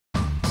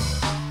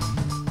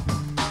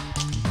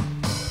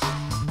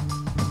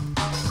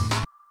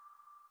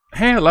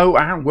Hello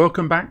and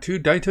welcome back to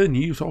Data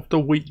News of the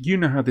Week. You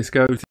know how this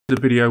goes. It's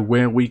a video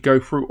where we go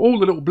through all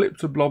the little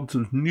blips and blobs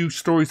of news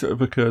stories that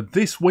have occurred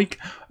this week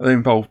that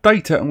involve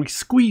data, and we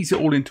squeeze it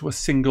all into a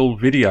single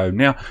video.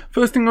 Now,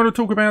 first thing I'm going to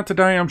talk about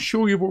today, I'm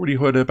sure you've already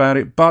heard about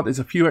it, but there's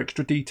a few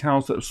extra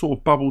details that have sort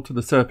of bubbled to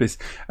the surface,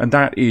 and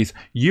that is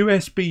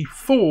USB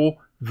 4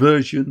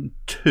 version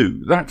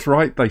 2. That's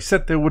right, they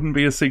said there wouldn't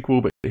be a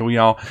sequel, but here we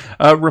are.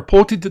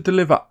 Reported to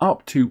deliver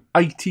up to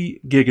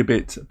 80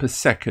 gigabits per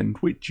second,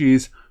 which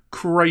is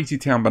crazy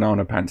town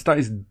banana pants. That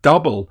is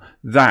double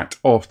that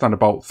of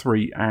Thunderbolt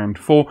 3 and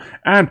 4.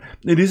 And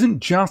it isn't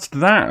just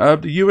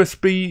that. The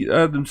USB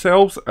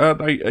themselves,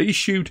 they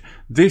issued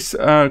this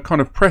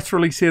kind of press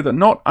release here that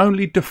not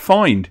only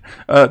defined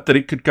that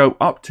it could go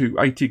up to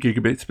 80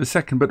 gigabits per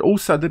second, but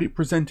also that it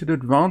presented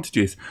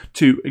advantages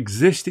to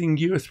existing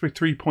USB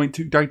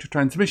 3.2 data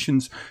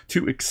transmissions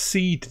to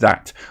exceed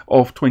that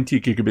of 20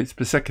 gigabits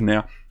per second.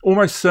 Now,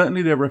 almost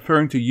certainly they're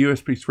referring to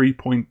USB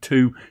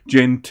 3.2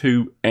 Gen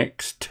 2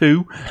 X2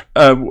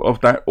 of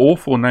that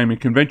awful naming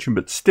convention,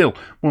 but still,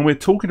 when we're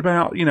talking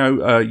about, you know,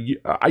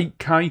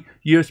 8K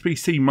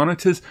USB-C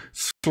monitors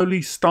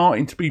slowly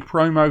starting to be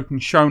promoted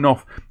and shown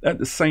off at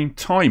the same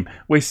time,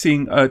 we're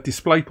seeing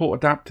DisplayPort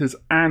adapters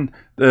and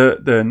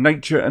the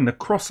nature and the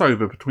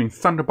crossover between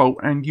Thunderbolt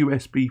and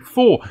USB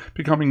 4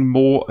 becoming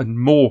more and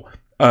more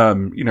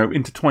you know,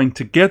 intertwined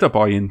together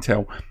by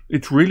Intel.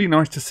 It's really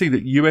nice to see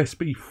that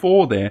USB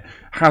 4 there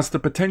has the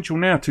potential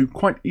now to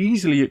quite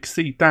easily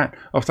exceed that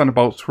of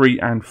Thunderbolt 3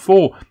 and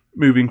 4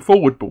 moving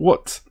forward. But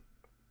what's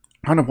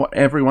kind of what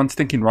everyone's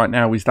thinking right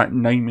now is that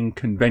naming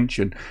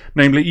convention.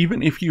 Namely,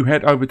 even if you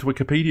head over to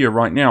Wikipedia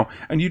right now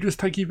and you just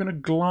take even a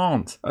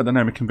glance at the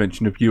naming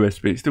convention of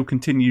USB, it still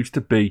continues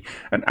to be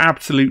an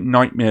absolute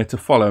nightmare to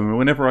follow. And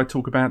whenever I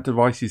talk about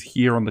devices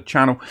here on the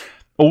channel,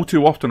 all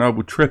too often I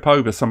would trip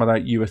over some of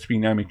that USB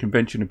naming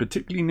convention, and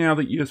particularly now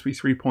that USB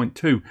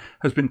 3.2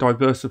 has been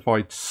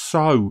diversified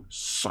so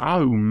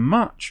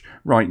much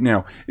right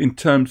now in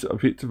terms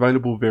of its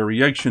available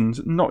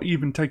variations, not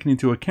even taking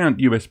into account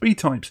USB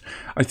types.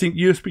 I think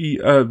USB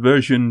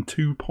version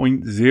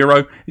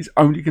 2.0 is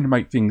only going to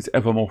make things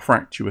ever more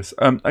fractious.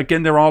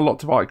 Again, there are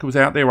lots of articles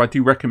out there. I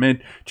do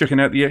recommend checking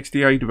out the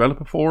XDA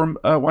developer forum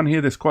one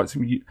here. There's quite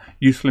some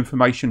useful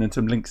information and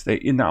some links there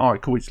in that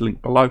article. It's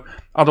linked below.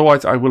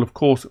 Otherwise, I will of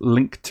course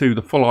link to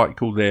the full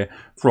article there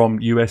from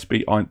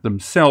USB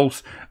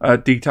themselves,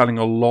 detailing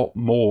a lot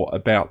more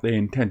about their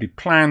intended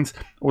plans,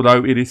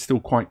 although it is still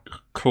quite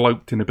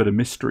cloaked in a bit of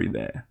mystery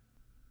there.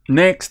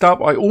 Next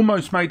up, I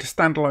almost made a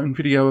standalone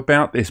video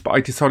about this, but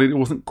I decided it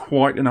wasn't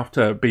quite enough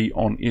to be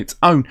on its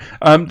own.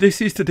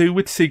 This is to do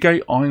with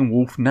SEAGATE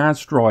IRONWOLF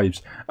NAS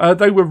drives.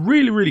 They were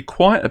really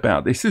quiet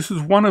about this. This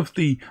was one of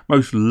the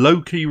most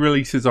low-key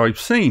releases I've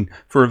seen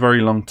for a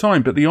very long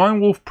time, but the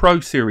IRONWOLF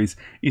Pro series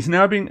is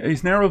now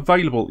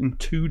available in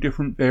two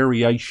different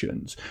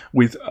variations,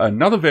 with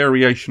another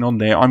variation on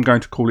there. I'm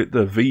going to call it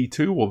the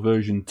V.2 or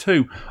version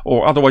 2,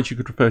 or otherwise you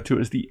could refer to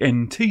it as the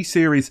NT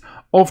series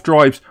of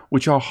drives,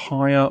 which are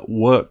higher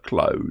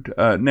workload.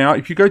 Now,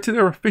 if you go to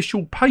their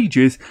official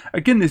pages,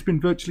 again, there's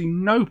been virtually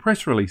no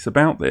press release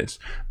about this,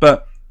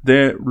 but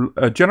their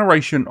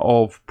generation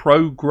of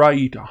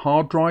pro-grade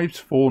hard drives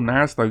for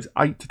NAS, those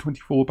 8 to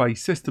 24 bay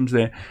systems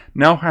there,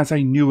 now has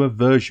a newer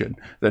version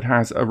that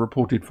has a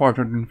reported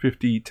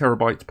 550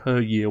 terabytes per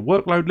year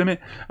workload limit,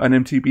 an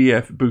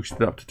MTBF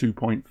boosted up to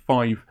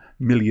 2.5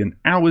 million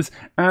hours,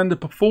 and the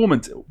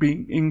performance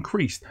being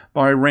increased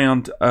by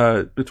around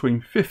between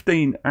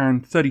 15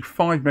 and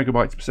 35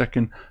 megabytes per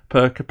second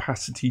per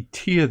capacity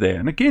tier there.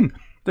 And again,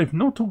 they've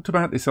not talked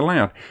about this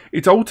aloud.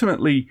 It's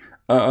ultimately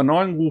an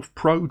IRONWOLF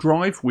Pro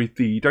drive with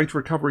the data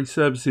recovery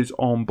services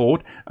on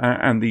board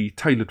and the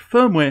tailored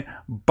firmware,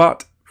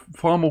 but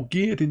far more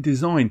geared in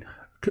design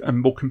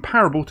and more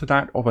comparable to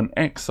that of an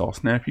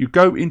Exos. Now, if you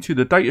go into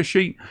the data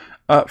sheet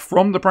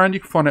from the brand, you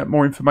can find out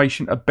more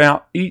information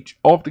about each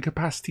of the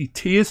capacity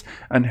tiers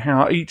and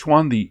how each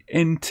one, the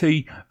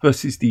NT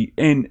versus the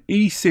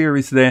NE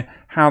series there,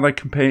 how they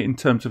compare in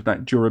terms of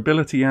that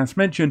durability as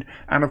mentioned,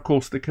 and of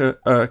course the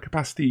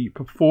capacity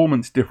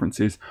performance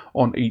differences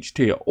on each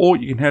tier. Or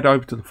you can head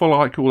over to the full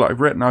article that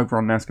I've written over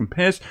on NAS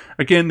Compares.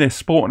 Again, they're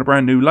sporting a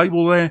brand new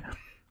label there.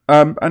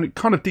 And it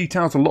kind of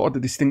details a lot of the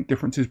distinct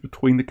differences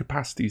between the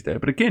capacities there.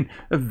 But again,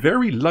 a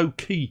very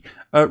low-key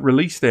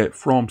release there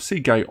from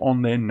SEAGATE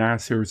on their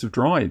NAS series of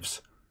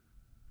drives.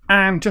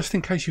 And just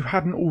in case you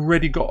hadn't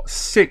already got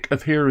sick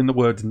of hearing the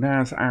words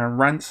NAS and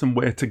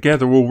ransomware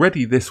together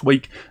already this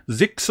week,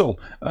 ZYXEL,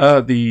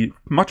 the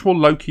much more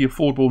low-key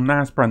affordable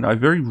NAS brand that I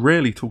very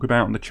rarely talk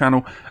about on the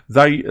channel,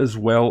 they as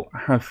well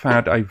have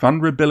had a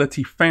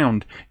vulnerability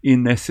found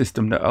in their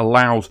system that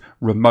allows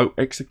remote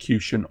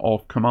execution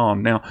of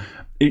command. Now,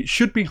 it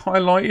should be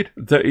highlighted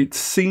that it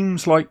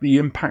seems like the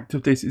impact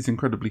of this is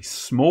incredibly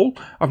small.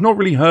 I've not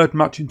really heard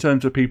much in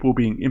terms of people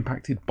being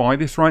impacted by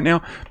this right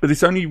now, but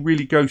this only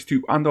really goes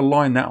to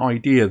underline that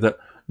idea that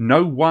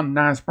no one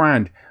NAS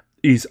brand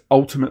is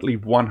ultimately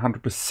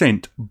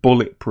 100%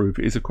 bulletproof.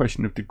 It is a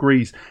question of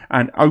degrees,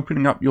 and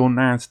opening up your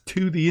NAS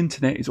to the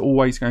internet is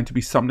always going to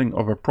be something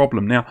of a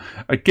problem. Now,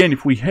 again,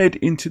 if we head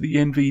into the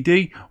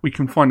NVD, we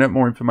can find out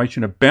more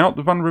information about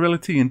the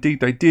vulnerability. Indeed,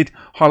 they did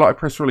highlight a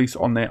press release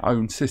on their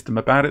own system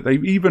about it.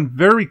 They've even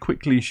very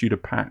quickly issued a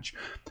patch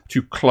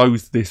to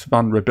close this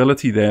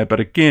vulnerability there.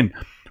 But again,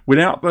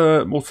 without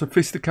the more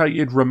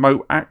sophisticated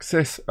remote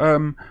access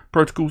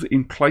protocols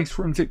in place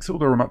from ZYXEL,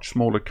 they're a much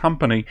smaller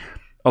company.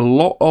 A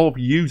lot of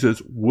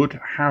users would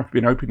have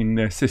been opening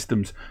their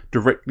systems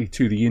directly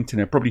to the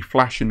internet, probably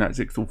flashing that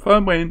ZYXEL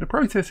firmware in the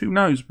process, who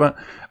knows. But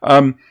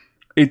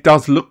it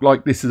does look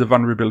like this is a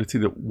vulnerability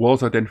that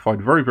was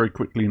identified very, very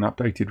quickly and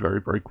updated very,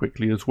 very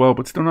quickly as well.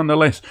 But still,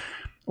 nonetheless,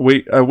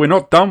 we're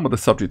not done with the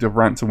subject of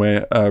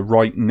ransomware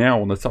right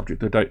now on the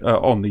subject of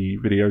on the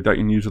video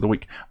data news of the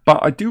week. But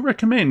I do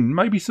recommend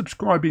maybe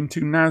subscribing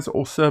to NAS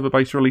or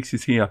server-based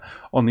releases here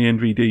on the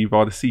NVD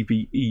via the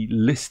CVE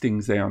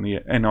listings there on the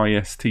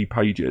NIST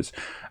pages.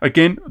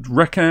 Again,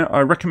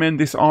 I recommend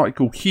this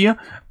article here.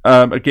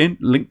 Again,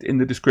 linked in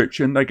the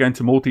description. They go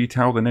into more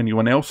detail than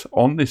anyone else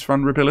on this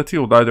vulnerability,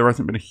 although there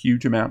hasn't been a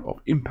huge amount of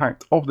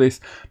impact of this.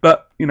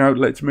 But, you know,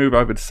 let's move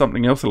over to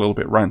something else a little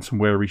bit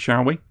ransomware-y,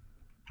 shall we?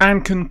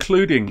 And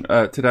concluding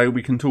today,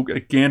 we can talk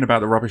again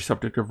about the rubbish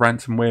subject of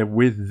ransomware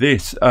with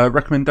this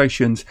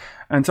recommendations,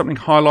 and something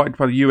highlighted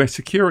by the US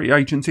security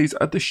agencies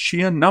are the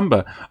sheer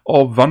number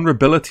of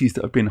vulnerabilities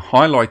that have been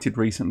highlighted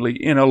recently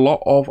in a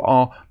lot of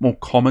our more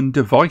common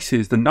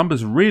devices. The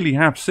numbers really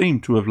have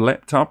seemed to have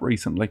leapt up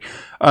recently.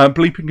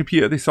 Bleeping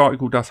Computer, this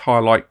article does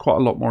highlight quite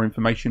a lot more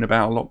information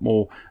about a lot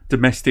more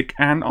domestic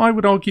and I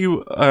would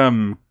argue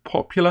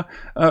popular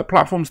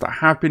platforms that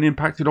have been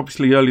impacted.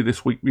 Obviously, earlier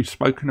this week we've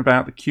spoken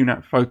about the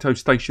QNAP photo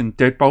station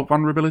deadbolt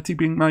vulnerability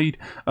being made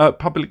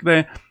public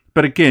there.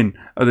 But again,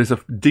 there's a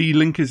D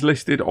link is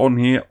listed on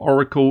here: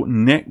 Oracle,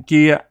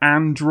 Netgear,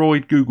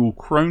 Android, Google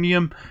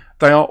Chromium.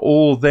 They are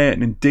all there,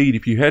 and indeed,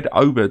 if you head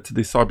over to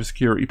this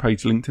cybersecurity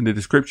page linked in the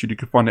description, you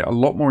can find out a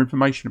lot more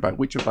information about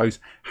which of those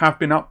have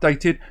been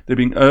updated. They're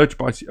being urged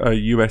by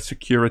US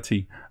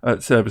security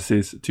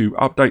services to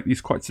update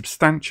these quite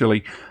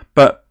substantially.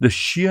 But the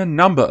sheer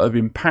number of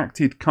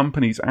impacted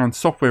companies and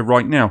software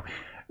right now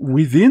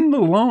within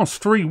the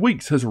last 3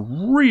 weeks has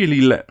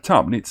really leapt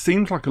up, and it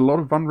seems like a lot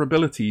of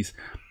vulnerabilities,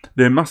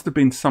 there must have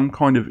been some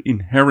kind of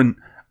inherent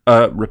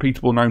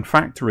repeatable known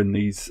factor in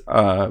these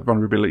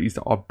vulnerabilities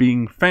that are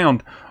being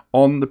found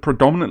on the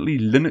predominantly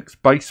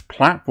Linux-based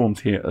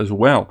platforms here as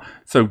well.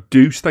 So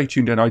do stay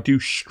tuned, and I do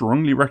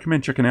strongly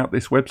recommend checking out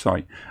this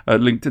website,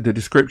 linked in the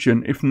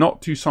description, if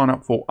not to sign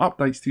up for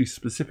updates to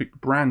specific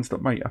brands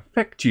that may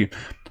affect you,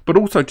 but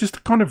also just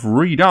to kind of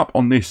read up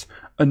on this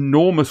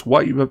enormous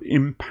wave of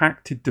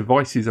impacted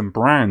devices and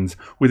brands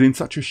within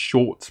such a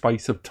short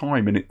space of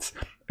time. And it's,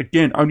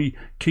 again, only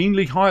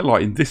keenly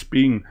highlighting, this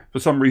being for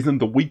some reason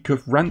the week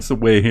of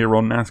ransomware here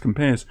on NAS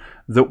Compares,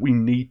 that we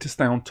need to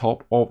stay on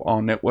top of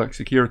our network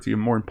security,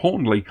 and more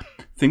importantly,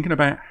 thinking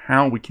about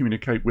how we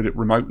communicate with it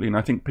remotely. And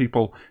I think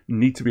people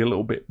need to be a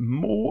little bit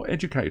more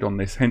educated on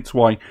this, hence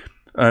why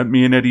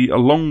me and Eddie,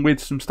 along with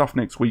some stuff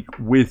next week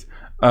with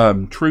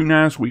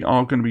TrueNAS, we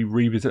are going to be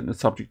revisiting the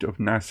subject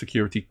of NAS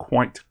security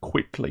quite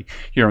quickly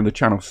here on the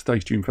channel. Stay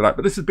tuned for that.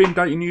 But this has been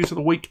Data News of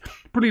the Week.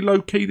 Pretty low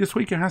key this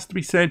week, it has to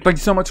be said. Thank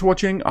you so much for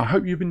watching. I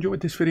hope you've enjoyed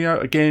this video.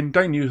 Again,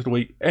 Data News of the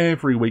Week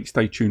every week.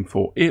 Stay tuned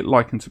for it.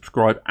 Like and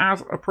subscribe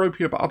as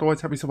appropriate. But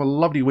otherwise, have yourself a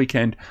lovely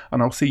weekend,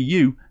 and I'll see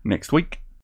you next week.